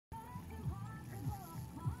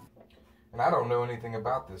And I don't know anything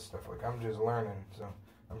about this stuff. Like, I'm just learning. So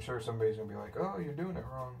I'm sure somebody's going to be like, oh, you're doing it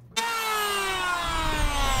wrong.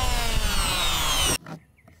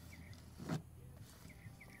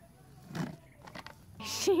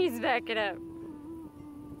 She's backing up.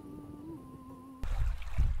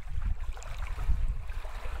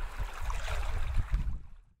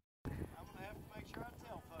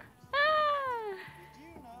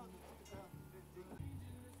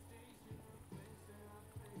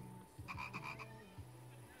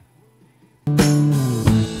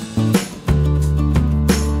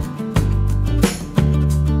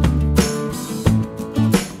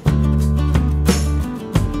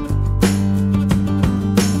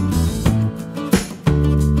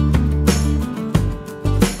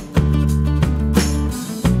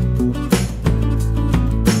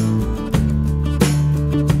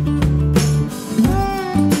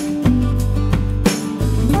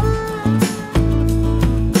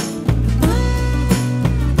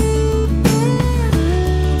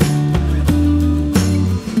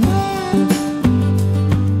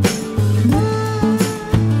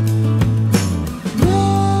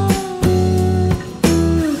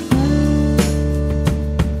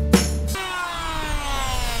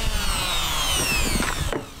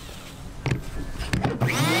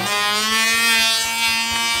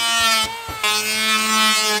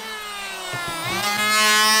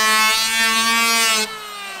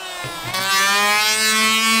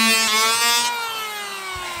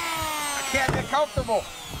 Can't get comfortable.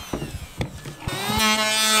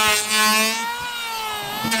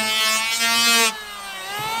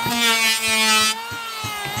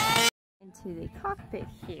 Into the cockpit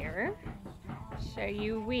here, show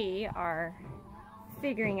you we are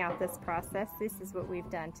figuring out this process. This is what we've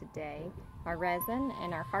done today. Our resin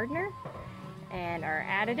and our hardener and our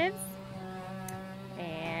additives.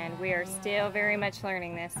 And we are still very much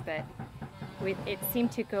learning this, but it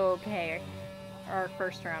seemed to go okay. Our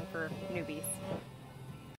first round for newbies.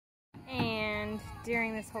 And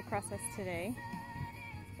during this whole process today,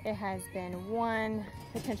 it has been one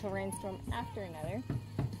potential rainstorm after another.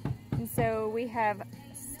 And so we have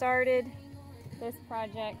started this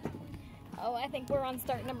project. Oh, I think we're on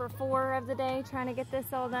start number 4 of the day, trying to get this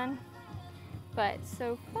all done. But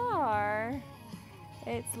so far,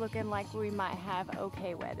 it's looking like we might have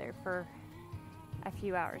okay weather for a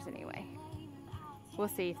few hours anyway. We'll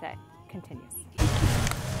see if that continues.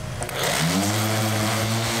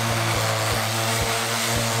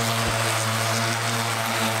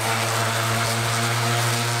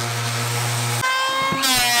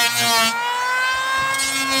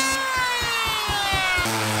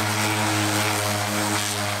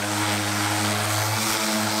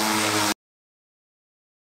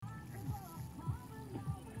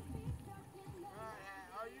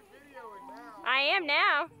 I am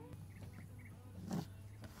now.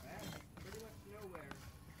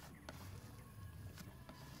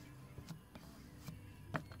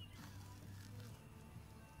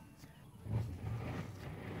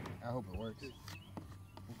 I hope it works.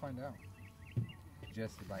 We'll find out.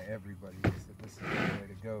 Suggested by everybody is that this is the way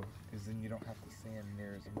to go, because then you don't have to sand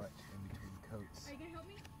near as much in between coats. Are you gonna help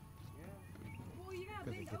me? Yeah.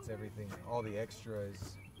 Because it gets everything, all the extra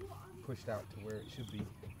is pushed out to where it should be. I'm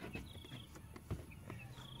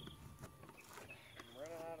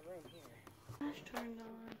running out of room here. Flash turned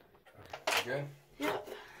on. Good? Yep.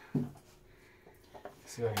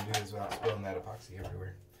 See what I can do is without spilling that epoxy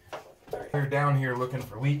everywhere. We're down here looking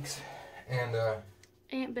for leaks and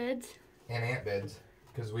Ant beds. And ant beds,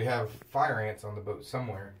 because we have fire ants on the boat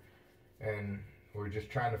somewhere, and we're just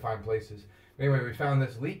trying to find places. Anyway, we found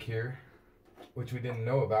this leak here, which we didn't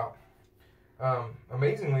know about.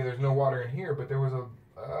 Amazingly, there's no water in here, but there was a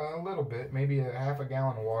little bit, maybe a half a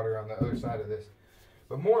gallon of water on the other side of this.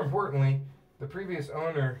 But more importantly, the previous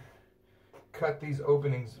owner cut these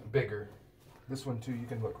openings bigger. This one too, you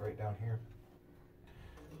can look right down here.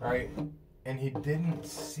 Alright, and he didn't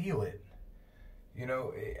seal it. You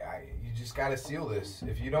know, you just got to seal this.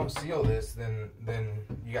 If you don't seal this, then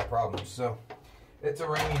you got problems. So it's a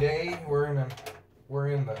rainy day. We're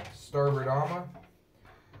in the starboard ama,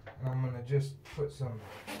 and I'm gonna just put some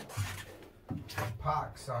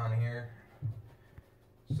epoxy on here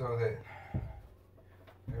so that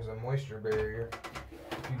there's a moisture barrier.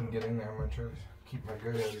 You can get in there. I'm gonna try to keep my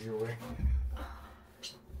good out of your way,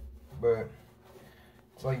 but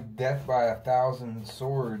it's like death by 1,000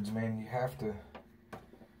 swords, man. You have to.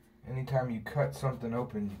 Anytime you cut something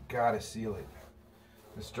open, you gotta seal it.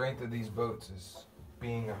 The strength of these boats is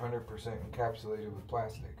being 100% encapsulated with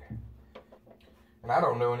plastic. And I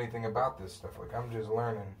don't know anything about this stuff. Like, I'm just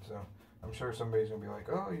learning. So I'm sure somebody's gonna be like,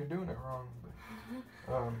 "Oh, you're doing it wrong."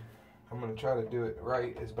 But I'm going to try to do it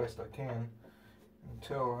right as best I can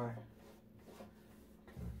until I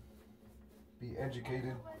can be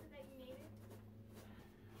educated.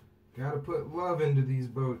 Gotta put love into these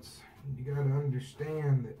boats. You gotta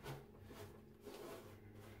understand that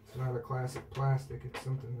it's not a classic plastic. It's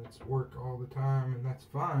something that's work all the time, and that's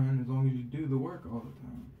fine as long as you do the work all the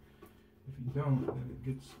time. If you don't, then it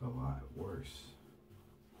gets a lot worse.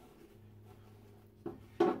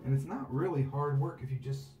 And it's not really hard work if you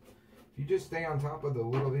just stay on top of the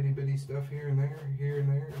little itty bitty stuff here and there, here and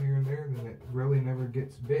there, here and there, then it really never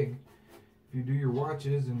gets big. If you do your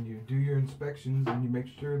watches and you do your inspections and you make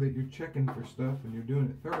sure that you're checking for stuff and you're doing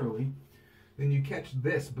it thoroughly, then you catch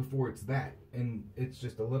this before it's that, and it's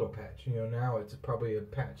just a little patch. You know, now it's probably a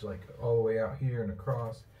patch like all the way out here and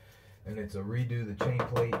across, and it's a redo the chain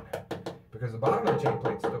plate, because the bottom of the chain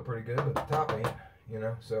plate's still pretty good, but the top ain't, you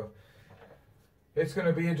know, so it's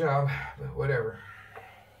gonna be a job, but whatever.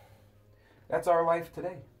 That's our life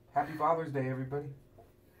today. Happy Father's Day, everybody.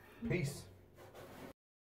 Peace.